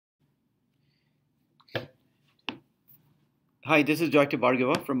Hi, this is Dr.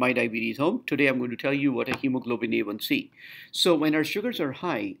 Bhargava from My Diabetes Home. Today I'm going to tell you what a hemoglobin A1c. So when our sugars are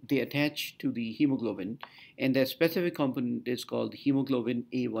high, they attach to the hemoglobin, and that specific component is called hemoglobin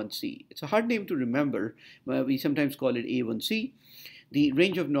A1c. It's a hard name to remember, but we sometimes call it A1c. The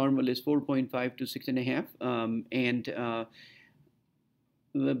range of normal is 4.5 to 6.5, and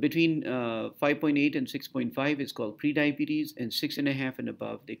between 5.8 and 6.5 is called prediabetes, and 6.5 and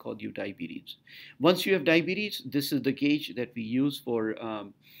above they call you diabetes. Once you have diabetes, this is the gauge that we use for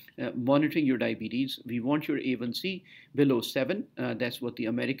monitoring your diabetes. We want your A1c below 7. That's what the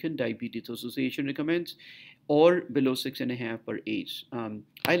American Diabetes Association recommends, or below 6.5 per age.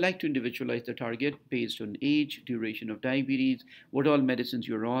 I like to individualize the target based on age, duration of diabetes, what all medicines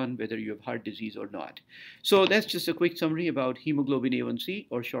you're on, whether you have heart disease or not. So that's just a quick summary about hemoglobin A1c,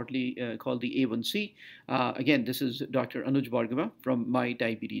 or shortly called the A1c. Again, this is Dr. Anuj Bhargava from My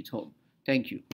Diabetes Home. Thank you.